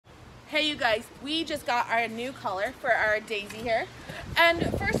Hey you guys, we just got our new collar for our Daisy here.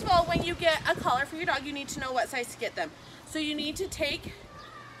 And first of all, when you get a collar for your dog, you need to know what size to get them. So you need to take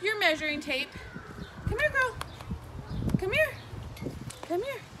your measuring tape, come here girl, come here,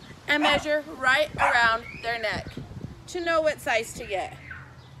 and measure right around their neck to know what size to get.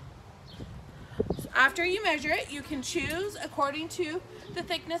 So after you measure it, you can choose according to the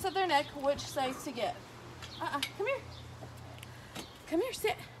thickness of their neck which size to get. Come here,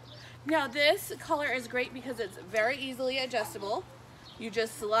 sit. Now this collar is great because it's very easily adjustable. You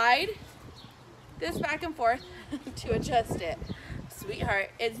just slide this back and forth to adjust it. Sweetheart,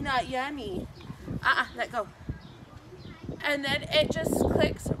 it's not yummy. Let go. And then it just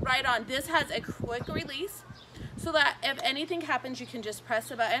clicks right on. This has a quick release so that if anything happens, you can just press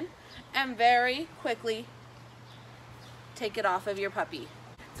the button and very quickly take it off of your puppy.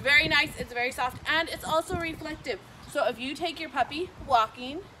 It's very nice, it's very soft, and it's also reflective. So if you take your puppy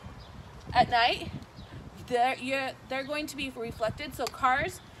walking at night, they're going to be reflected, so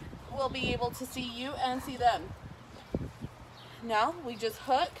cars will be able to see you and see them. Now we just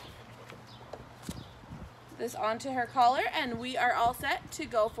hook this onto her collar and we are all set to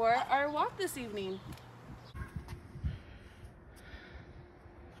go for our walk this evening.